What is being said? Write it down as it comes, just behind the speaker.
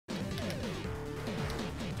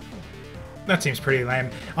That seems pretty lame.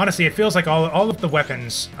 Honestly, it feels like all of the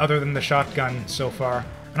weapons, other than the shotgun so far,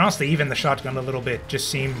 and honestly, even the shotgun a little bit, just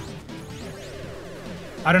seem,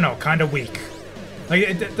 I don't know, kind of weak.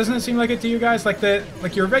 Like, doesn't it seem like it to you guys? Like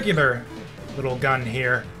your regular little gun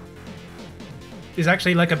here is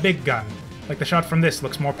actually like a big gun. Like the shot from this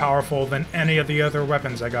looks more powerful than any of the other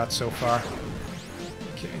weapons I got so far.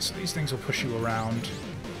 Okay, so these things will push you around.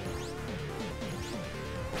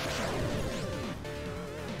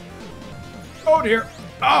 Oh dear!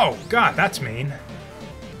 Oh god, that's mean.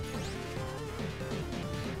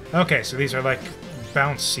 Okay, so these are like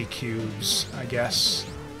bouncy cubes, I guess.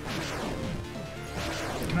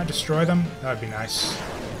 Can I destroy them? That would be nice.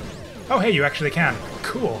 Oh hey, you actually can.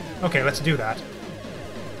 Cool. Okay, let's do that.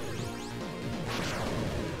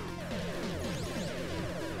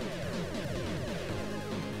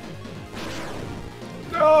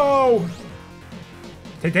 No!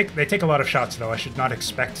 They take a lot of shots though. I should not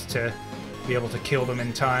expect to be able to kill them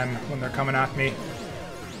in time when they're coming at me.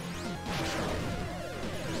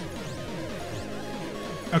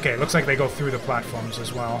 Okay, looks like they go through the platforms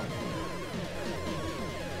as well.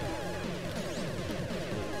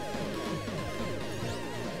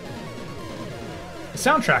 The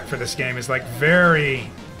soundtrack for this game is like very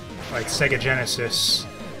like Sega Genesis.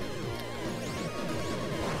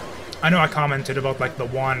 I know I commented about like the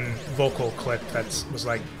one vocal clip that was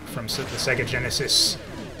like from the Sega Genesis.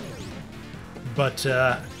 But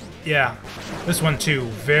yeah, this one too,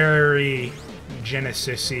 very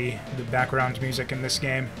Genesis-y, the background music in this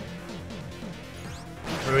game.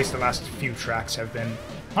 Or at least the last few tracks have been.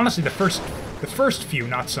 Honestly, the first few,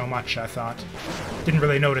 not so much, I thought. Didn't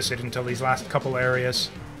really notice it until these last couple areas.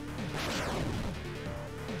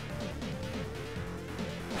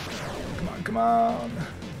 Come on, come on.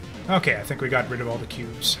 Okay, I think we got rid of all the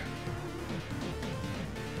cubes.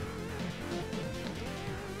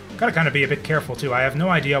 Gotta kind of be a bit careful, too. I have no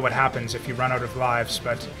idea what happens if you run out of lives,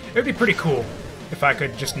 but it would be pretty cool if I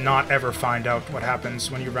could just not ever find out what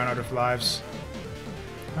happens when you run out of lives.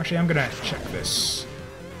 Actually, I'm gonna check this.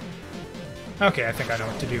 Okay, I think I know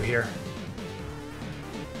what to do here.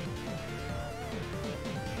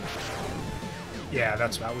 Yeah,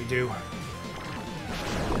 that's what we do.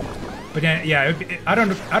 But yeah, I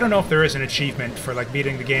don't know if there is an achievement for like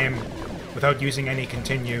beating the game without using any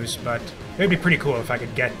continues, but it would be pretty cool if I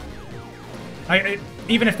could get.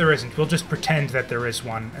 Even if there isn't, we'll just pretend that there is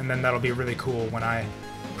one, and then that'll be really cool when I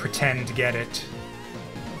pretend to get it.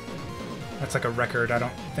 That's like a record. I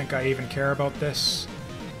don't think I even care about this.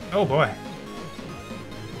 Oh boy.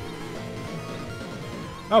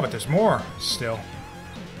 Oh, but there's more still.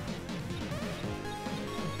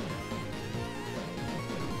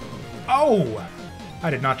 Oh! I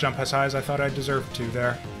did not jump as high as I thought I deserved to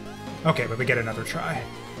there. Okay, but we get another try.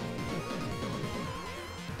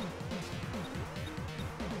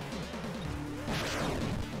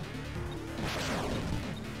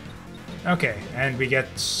 Okay, and we get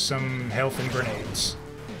some health and grenades.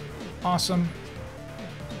 Awesome.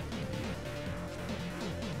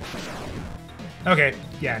 Okay,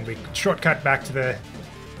 yeah, and we shortcut back to the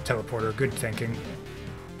teleporter. Good thinking.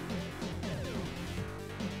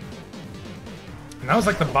 And that was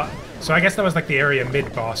like the boss. So I guess that was like the area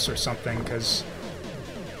mid-boss or something, because...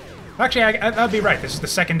 Actually, that'd be right. This is the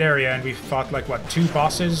second area, and we fought, like, what, 2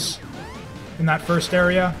 bosses in that first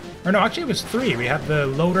area? Or no, actually it was 3. We had the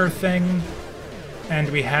loader thing, and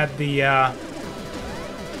we had the,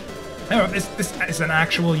 Oh, this is an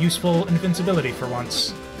actual useful invincibility for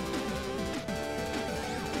once.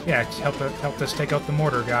 Yeah, it helped us take out the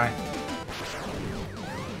mortar guy.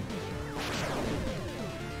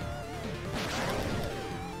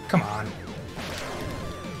 Come on.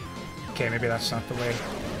 Okay, maybe that's not the way.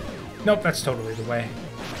 Nope, that's totally the way.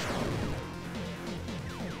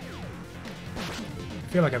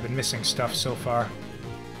 I feel like I've been missing stuff so far.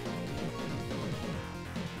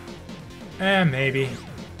 Maybe.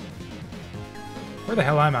 Where the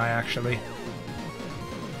hell am I, actually?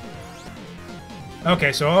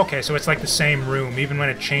 Okay, so it's like the same room. Even when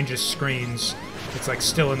it changes screens, it's like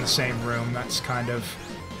still in the same room. That's kind of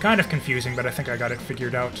confusing, but I think I got it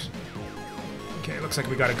figured out. Okay, looks like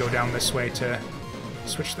we gotta go down this way to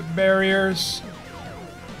switch the barriers.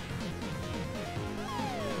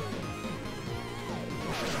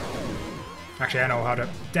 Actually, I know how to...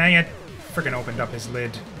 Dang it! Frickin' opened up his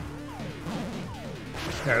lid.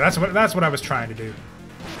 There, that's what I was trying to do.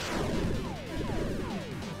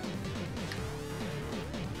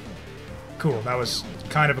 Cool, that was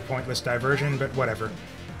kind of a pointless diversion, but whatever.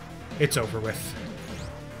 It's over with.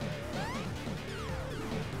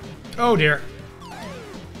 Oh dear.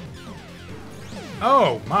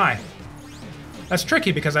 Oh, my. That's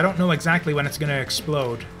tricky because I don't know exactly when it's going to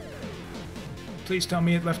explode. Please tell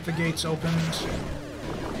me it left the gates opened.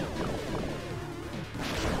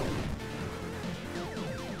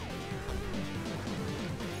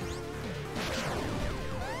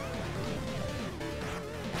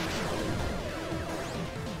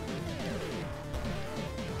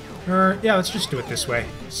 Yeah, let's just do it this way.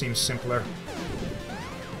 Seems simpler.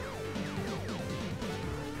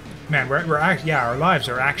 Man, yeah, our lives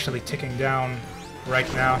are actually ticking down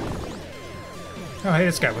right now. Oh, hey,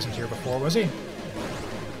 this guy wasn't here before, was he?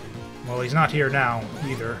 Well, he's not here now,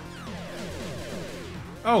 either.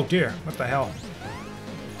 Oh, dear. What the hell?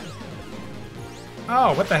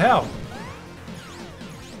 Oh, what the hell?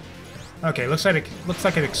 Okay, looks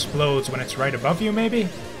like it explodes when it's right above you, maybe?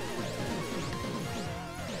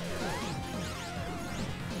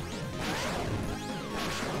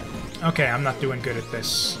 Okay, I'm not doing good at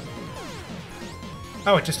this.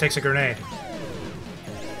 Oh, it just takes a grenade.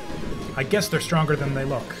 I guess they're stronger than they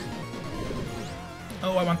look.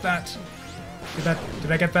 Oh, I want that.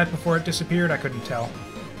 Did I get that before it disappeared? I couldn't tell.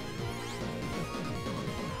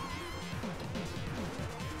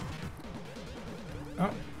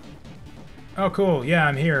 Oh. Oh, cool. Yeah,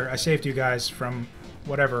 I'm here. I saved you guys from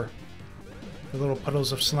whatever. The little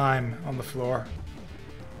puddles of slime on the floor.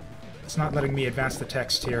 It's not letting me advance the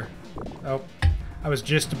text here. Oh, I was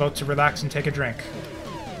just about to relax and take a drink.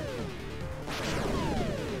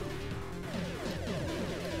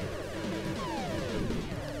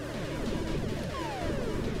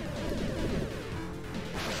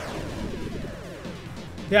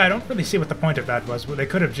 Yeah, I don't really see what the point of that was. Well, they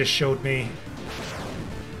could have just showed me...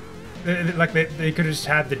 Like, they could have just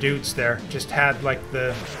had the dudes there. Just had, like,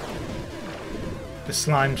 the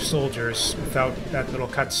slimed soldiers without that little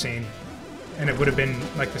cutscene. And it would have been,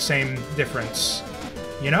 like, the same difference.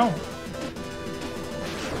 You know?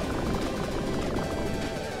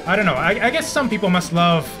 I don't know. I guess some people must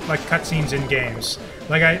love, like, cutscenes in games.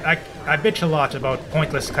 Like, I bitch a lot about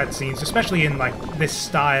pointless cutscenes, especially in, like, this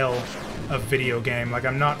style of video game. Like,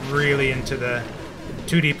 I'm not really into the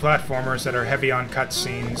 2D platformers that are heavy on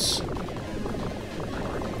cutscenes.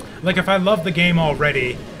 Like, if I love the game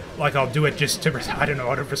already, like, I'll do it just to, I don't know,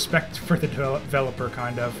 out of respect for the developer,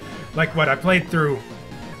 kind of. Like, what, I played through...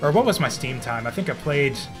 Or what was my Steam time? I think I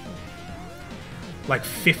played... like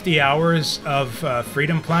 50 hours of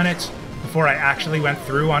Freedom Planet before I actually went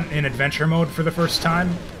through in adventure mode for the first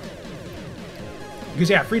time. Because,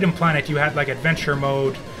 yeah, Freedom Planet, you had, like, adventure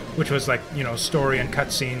mode, which was, like, you know, story and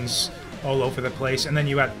cutscenes all over the place. And then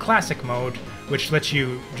you had classic mode, which lets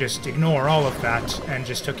you just ignore all of that and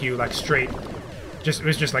just took you, like, straight... It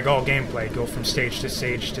was just, like, all gameplay, go from stage to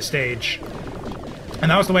stage to stage.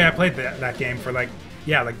 And that was the way I played that game for, like,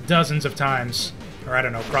 yeah, like, dozens of times. Or, I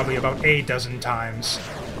don't know, probably about a dozen times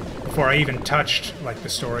before I even touched, like, the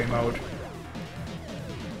story mode.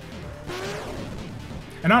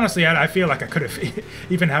 And honestly, I feel like I could have,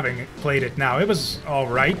 even having played it now, it was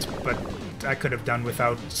alright, but I could have done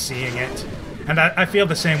without seeing it. And I feel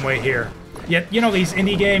the same way here. Yet, you know, these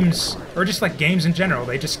indie games, or just, like, games in general,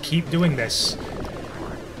 they just keep doing this.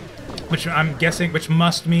 Which I'm guessing, which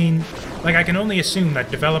must mean, like, I can only assume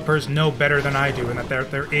that developers know better than I do, and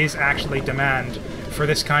that there is actually demand for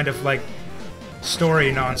this kind of, like,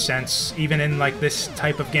 story nonsense, even in, like, this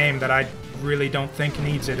type of game that I really don't think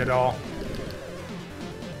needs it at all.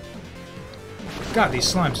 God,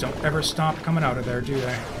 these slimes don't ever stop coming out of there, do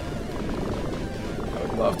they? I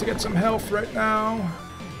would love to get some health right now.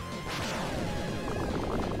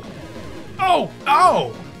 Oh!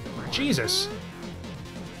 Oh! Jesus.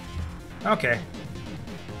 Okay.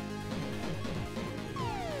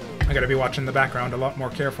 I gotta be watching the background a lot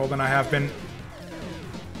more careful than I have been.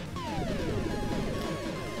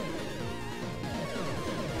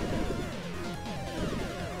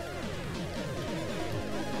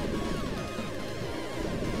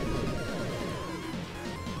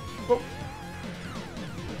 Oh.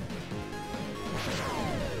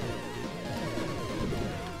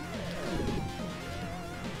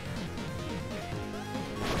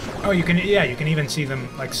 Oh, you can, yeah, you can even see them,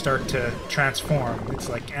 like, start to transform. It's,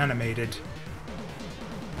 like, animated.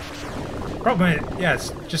 Problem, yeah,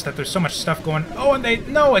 it's just that there's so much stuff going... Oh, and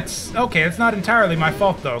no, it's... Okay, it's not entirely my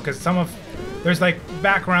fault, though, because there's, like,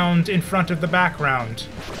 background in front of the background.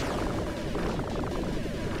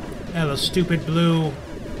 Yeah, those stupid blue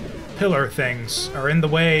pillar things are in the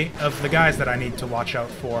way of the guys that I need to watch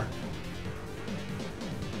out for.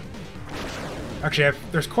 Actually,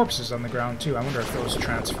 there's corpses on the ground, too. I wonder if those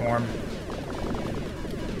transform.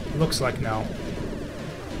 Looks like no.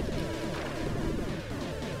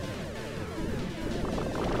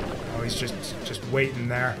 Oh, he's just waiting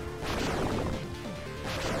there.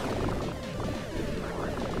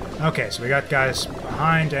 Okay, so we got guys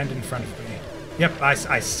behind and in front of me. Yep,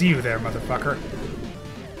 I see you there, motherfucker.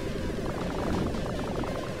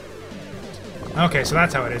 Okay, so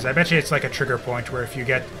that's how it is. I bet you it's like a trigger point where if you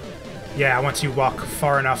get... Yeah, once you walk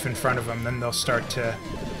far enough in front of them, then they'll start to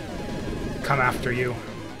come after you.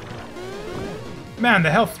 Man,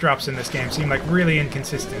 the health drops in this game seem like really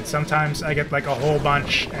inconsistent. Sometimes I get like a whole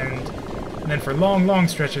bunch, and then for long, long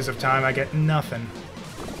stretches of time I get nothing.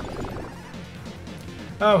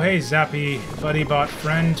 Oh, hey, Zappy buddy bot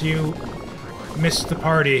friend, you missed the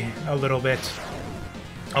party a little bit.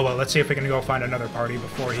 Oh, well, let's see if we can go find another party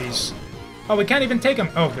before he's... Oh, we can't even take him!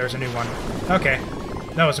 Oh, there's a new one. Okay.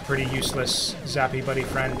 That was a pretty useless Zappy buddy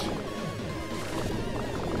friend.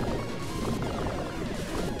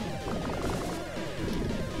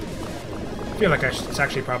 I feel like it's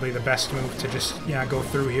actually probably the best move to just, yeah, go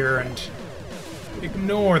through here and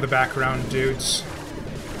ignore the background dudes.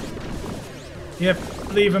 Yep,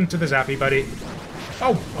 leave him to the Zappy buddy.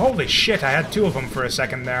 Oh, holy shit, I had two of them for a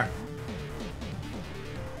second there.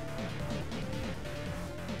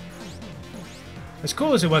 As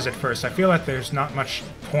cool as it was at first, I feel like there's not much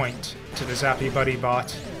point to the Zappy buddy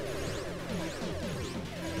bot.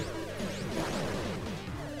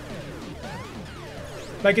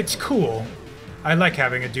 Like, it's cool. I like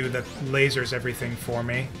having a dude that lasers everything for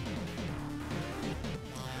me.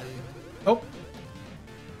 Oh.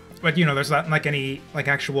 But, you know, there's not, like, any, like,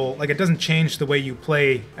 actual... Like, it doesn't change the way you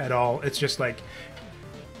play at all. It's just, like...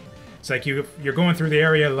 It's like you're going through the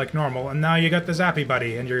area like normal, and now you got the Zappy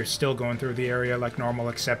buddy, and you're still going through the area like normal,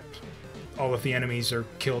 except all of the enemies are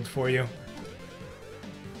killed for you.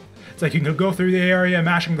 It's like you can go through the area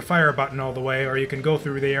mashing the fire button all the way, or you can go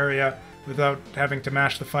through the area without having to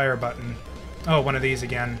mash the fire button. Oh, one of these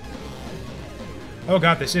again. Oh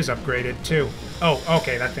god, this is upgraded, too. Oh,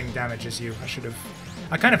 okay, that thing damages you. I should have...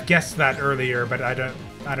 I kind of guessed that earlier, but I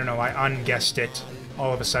don't know, I unguessed it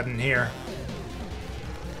all of a sudden here.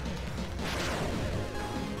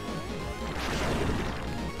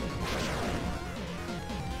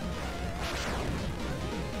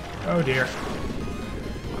 Oh dear.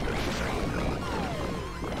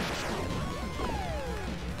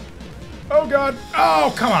 Oh god!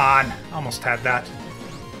 Oh, come on! Almost had that.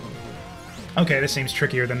 Okay, this seems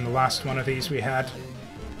trickier than the last one of these we had.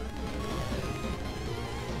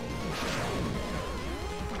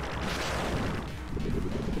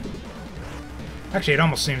 Actually, it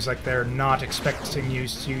almost seems like they're not expecting you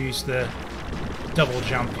to use the double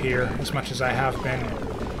jump here as much as I have been.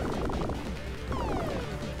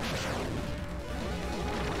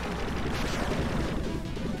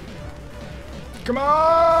 Come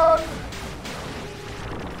on!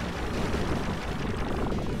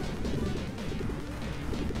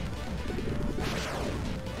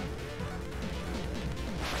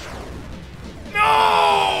 No!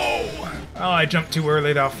 Oh, I jumped too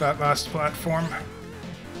early off that last platform.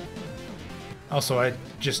 Also, I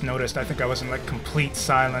just noticed I think I was in like complete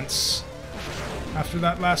silence after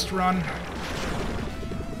that last run.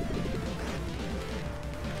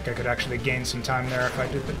 I think I could actually gain some time there if I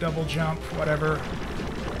did the double jump, whatever.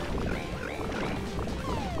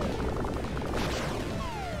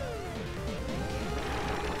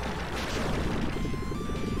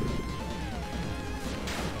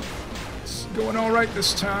 It's going all right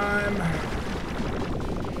this time.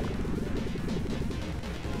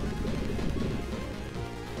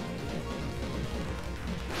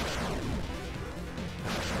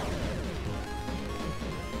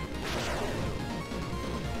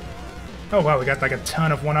 Oh wow, we got like a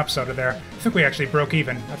ton of 1-ups out of there. I think we actually broke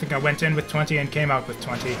even. I think I went in with 20 and came out with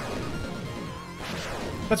 20.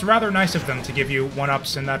 That's rather nice of them to give you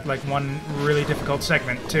 1-ups in that like one really difficult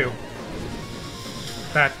segment too.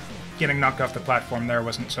 That getting knocked off the platform there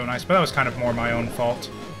wasn't so nice, but that was kind of more my own fault.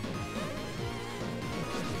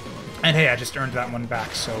 And hey, I just earned that one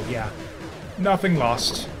back, so yeah. Nothing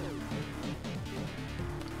lost.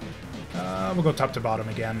 We'll go top to bottom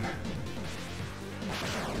again.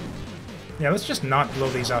 Yeah, let's just not blow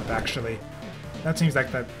these up, actually. That seems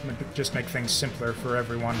like that would just make things simpler for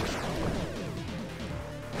everyone.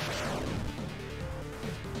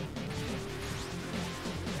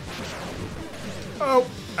 Oh!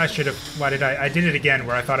 I should have... Why did I did it again,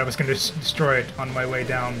 where I thought I was going to destroy it on my way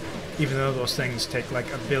down, even though those things take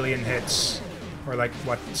like a billion hits. Or like,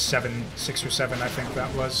 what, 6 or 7, I think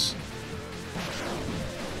that was.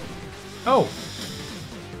 Oh!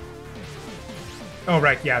 Oh,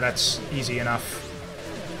 right, yeah, that's easy enough.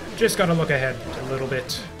 Just gotta look ahead a little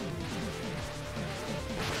bit.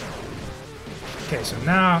 Okay, so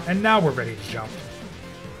now we're ready to jump.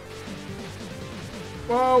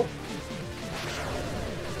 Whoa!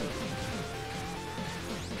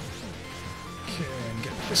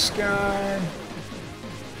 this guy.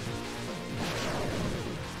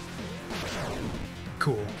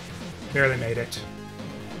 Cool. Barely made it.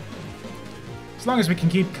 As long as we can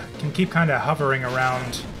keep kind of hovering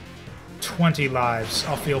around 20 lives,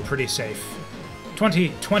 I'll feel pretty safe.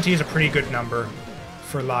 20 is a pretty good number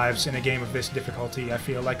for lives in a game of this difficulty, I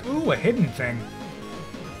feel like. Ooh, a hidden thing.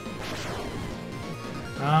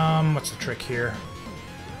 What's the trick here?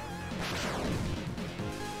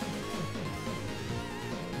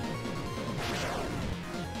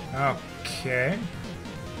 Okay.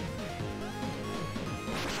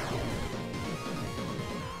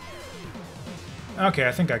 Okay,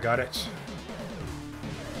 I think I got it.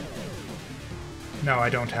 No, I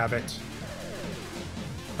don't have it.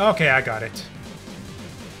 Okay, I got it.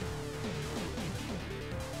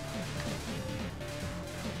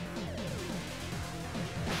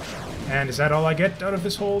 And is that all I get out of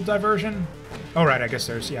this whole diversion? Oh, right, I guess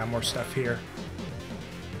there's, yeah, more stuff here.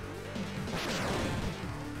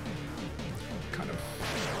 Kind of...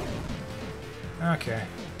 Okay.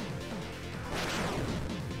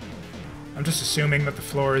 I'm just assuming that the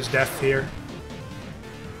floor is death here.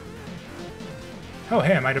 Oh,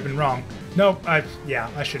 hey, I might have been wrong. Nope, yeah,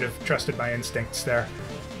 I should have trusted my instincts there.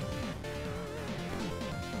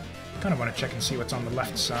 Kind of want to check and see what's on the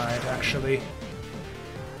left side, actually.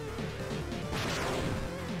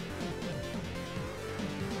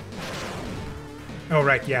 Oh,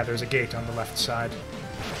 right, yeah, there's a gate on the left side.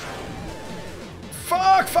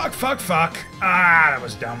 Fuck, fuck, fuck, fuck! Ah, that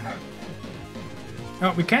was dumb.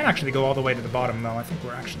 Oh, we can actually go all the way to the bottom, though. I think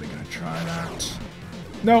we're actually going to try that.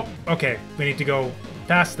 No, okay, we need to go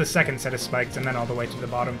past the second set of spikes and then all the way to the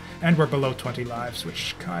bottom. And we're below 20 lives,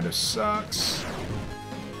 which kind of sucks.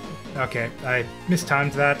 Okay, I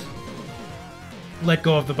mistimed that. Let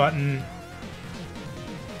go of the button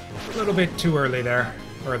a little bit too early there.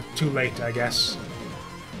 Or too late, I guess.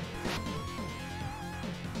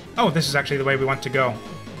 Oh, this is actually the way we want to go.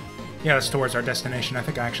 Yeah, that's towards our destination. I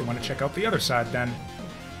think I actually want to check out the other side then.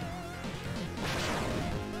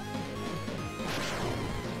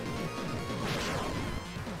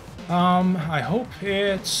 I hope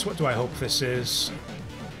it's... What do I hope this is?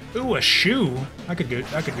 Ooh, a shoe! I could do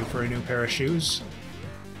for a new pair of shoes.